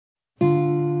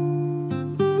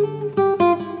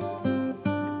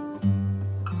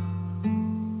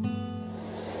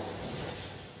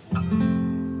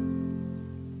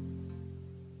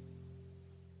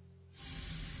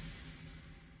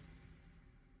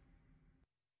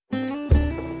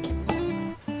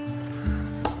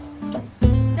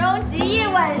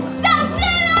吻上线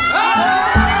了！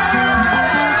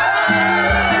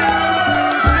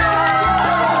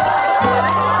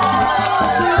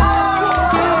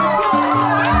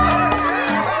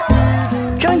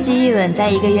终极一吻在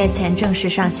1个月前正式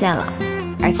上线了，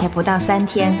而且不到3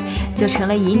天就成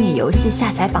了乙女游戏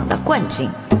下载榜的冠军。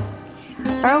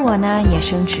而我呢，也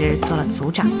升职做了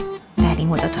组长，带领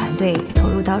我的团队投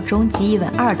入到《终极一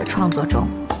吻2》的创作中。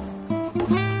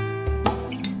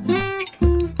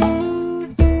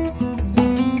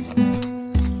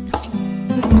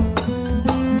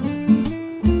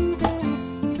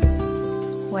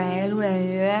喂，陆远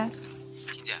瑜。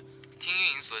婷姐，听运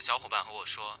营组的小伙伴和我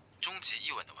说，终极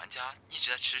一吻的玩家一直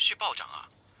在持续暴涨啊，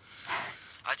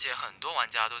而且很多玩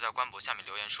家都在官博下面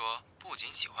留言说，不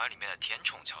仅喜欢里面的甜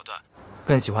宠桥段，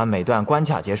更喜欢每段关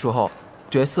卡结束后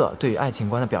角色对于爱情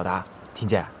观的表达。婷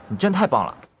姐，你真太棒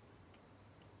了！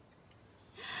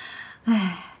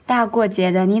哎，大过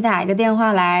节的你打一个电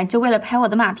话来，就为了拍我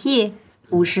的马屁？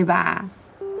不是吧？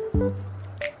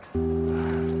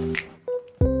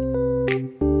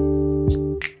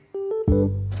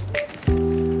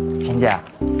婷姐，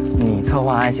你策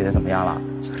划案写的怎么样了？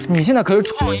你现在可是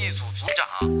创意组组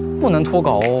长，不能脱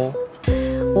稿哦。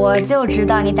我就知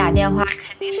道你打电话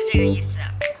肯定是这个意思。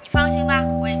你放心吧，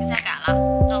我已经在赶了，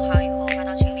弄好以后发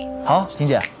到群里。好，婷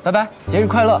姐，拜拜，节日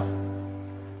快乐。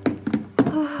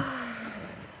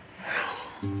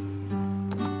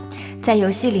在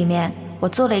游戏里面，我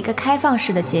做了一个开放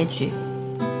式的结局。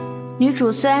女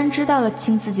主虽然知道了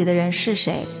亲自己的人是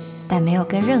谁，但没有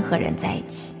跟任何人在一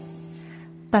起。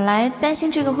本来担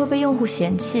心这个会被用户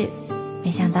嫌弃，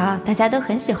没想到大家都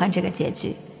很喜欢这个结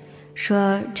局，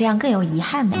说这样更有遗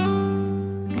憾美。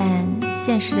但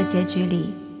现实的结局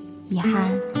里，遗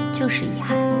憾就是遗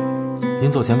憾。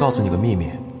临走前告诉你个秘密，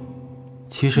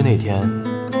其实那天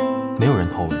没有人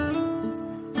偷吻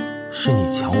你，是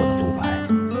你抢我的独白。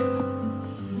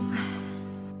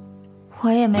我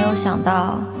也没有想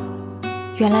到，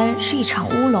原来是一场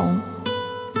乌龙。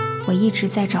我一直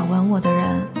在找吻我的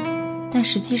人，但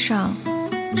实际上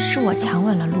是我强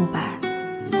吻了陆白。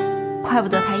怪不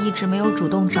得他一直没有主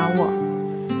动找我，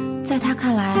在他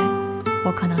看来，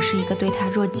我可能是一个对他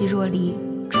若即若离、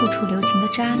处处留情的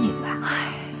渣女吧。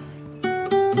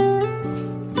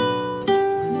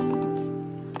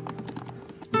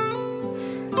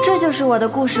这就是我的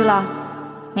故事了。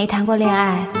没谈过恋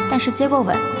爱，但是接过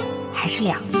吻，还是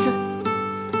2次。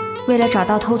为了找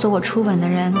到偷走我初吻的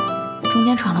人，中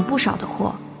间闯了不少的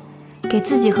祸，给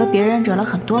自己和别人惹了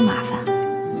很多麻烦，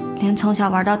连从小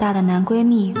玩到大的男闺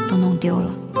蜜都弄丢了。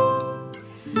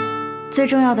最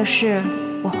重要的是，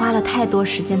我花了太多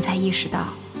时间才意识到，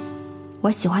我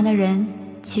喜欢的人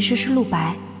其实是陆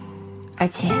白，而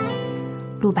且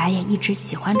陆白也一直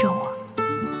喜欢着我。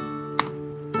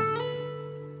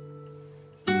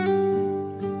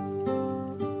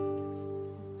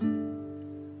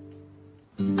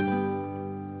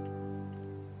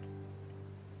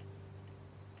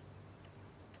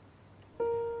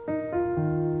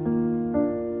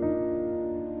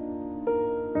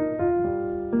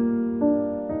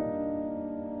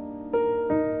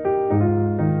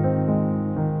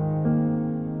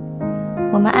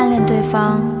我们暗恋对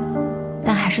方，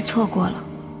但还是错过了，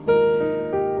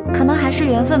可能还是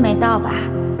缘分没到吧。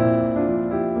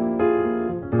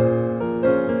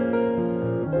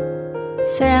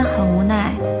虽然很无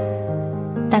奈，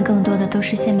但更多的都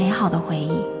是些美好的回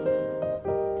忆。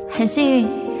很幸运，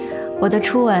我的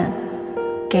初吻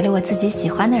给了我自己喜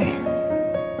欢的人。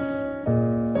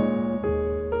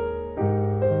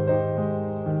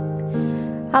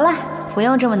好了，不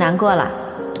用这么难过了。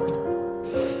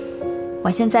我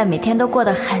现在每天都过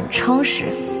得很充实，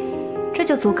这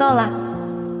就足够了。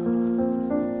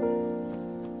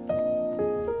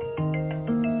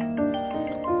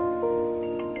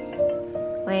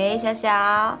喂，小小。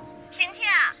婷婷，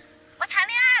我谈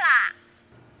恋爱了。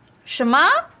什么？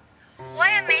我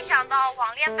也没想到网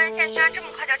恋奔现居然这么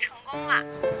快就成功了。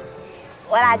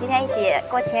我俩今天一起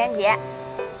过情人节。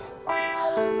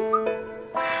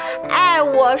哎，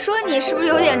我说你是不是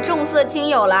有点重色轻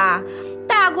友啦？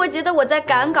大过节的我在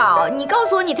赶稿，你告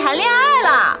诉我你谈恋爱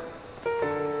了。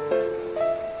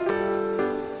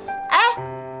哎，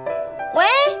喂，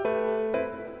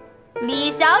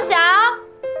李小小。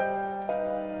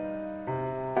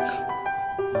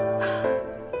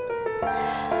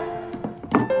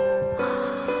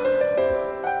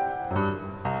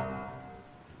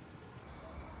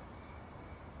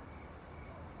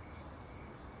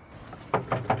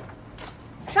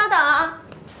稍等啊。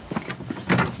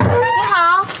你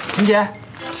好，婷姐，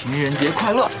情人节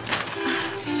快乐！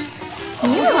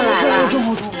你怎么来了？住！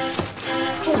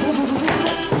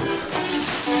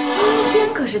天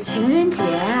是情人节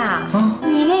啊！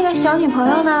你那个小女朋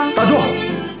友呢？打住！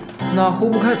哪壶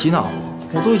不开提哪壶，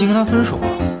我都已经跟她分手了。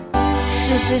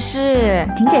是，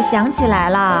婷姐想起来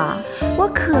了，我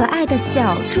可爱的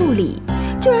小助理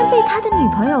居然被他的女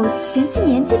朋友嫌弃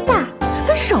年纪大，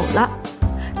分手了，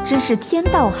真是天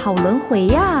道好轮回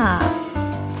呀！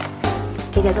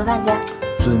给姐做饭去。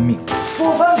遵命。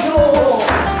做饭去喽！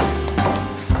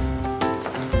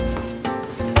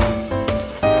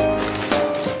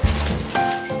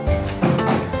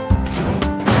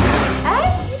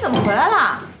你怎么回来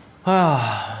了？哎呀，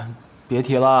别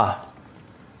提了，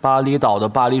巴厘岛的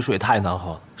巴黎水太难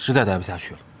喝了，实在待不下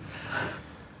去了。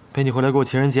陪你回来过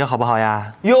情人节好不好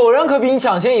呀？有人可比你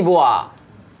抢先一步啊！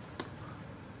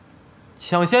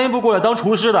抢先一步过来当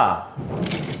厨师的，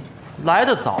来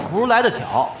得早不如来得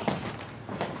巧。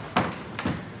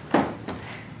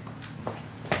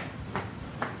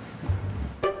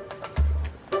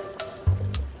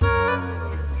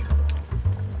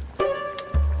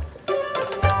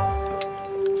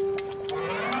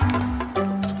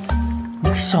你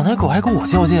个小奶狗还跟我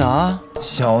较劲啊？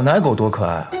小奶狗多可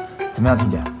爱啊！怎么样，婷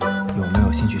姐，有没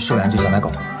有兴趣收养只小奶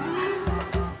狗？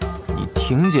你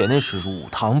婷姐那是乳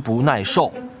糖不耐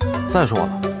受。再说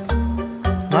了，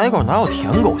奶狗哪有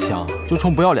舔狗香？就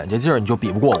冲不要脸这劲儿，你就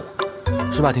比不过我，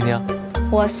是吧，婷婷？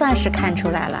我算是看出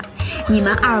来了，你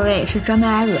们二位是专门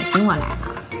来恶心我来了，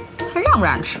还让不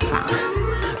让人吃饭？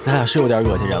咱俩是有点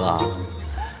恶心人了啊。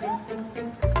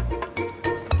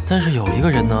但是有一个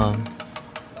人呢，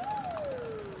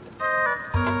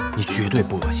你绝对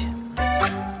不恶心。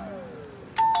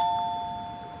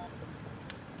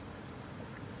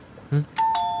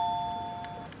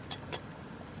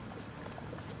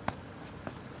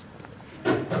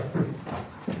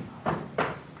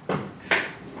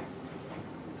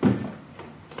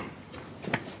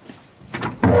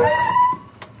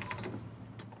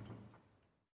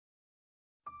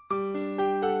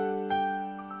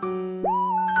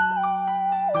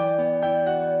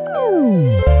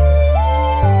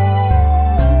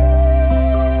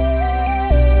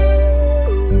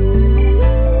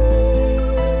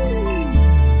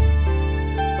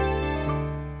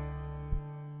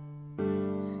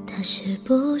他是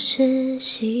不是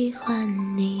喜欢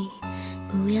你？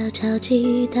不要着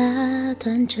急打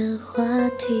断这话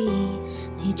题，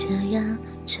你这样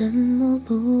沉默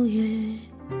不语，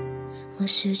我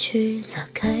失去了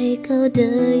开口的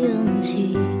勇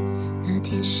气。那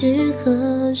天是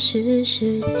何时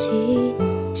时机？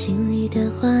心里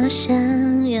的话想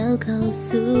要告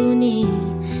诉你，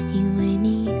因为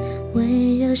你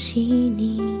温柔细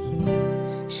腻，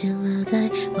是留在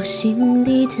我心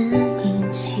里的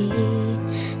印记。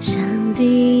想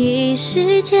第一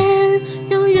时间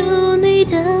融入你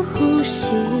的呼吸，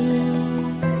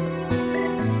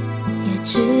也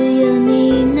只有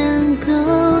你能够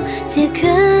解开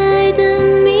爱的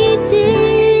谜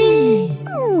底。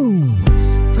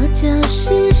我就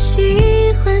是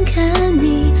喜欢看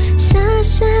你傻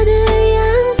傻的样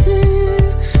子，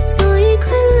所以快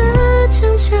乐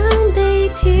常常被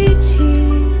提起，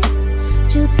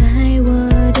就在我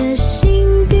的心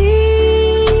底。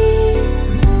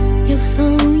有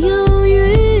风有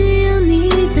雨有你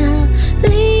的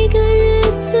每个日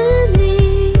子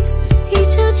里，一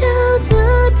悄悄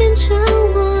地变成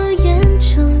我眼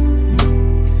中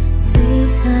最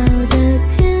好的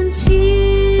天气。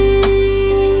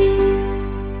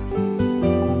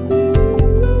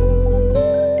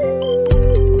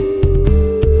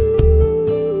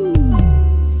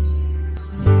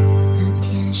那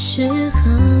天是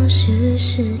何时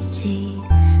时机？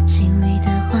心里的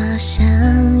话想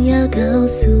要告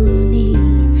诉你，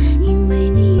因为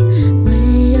你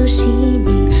温柔细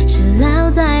腻，是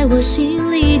烙在我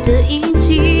心里的印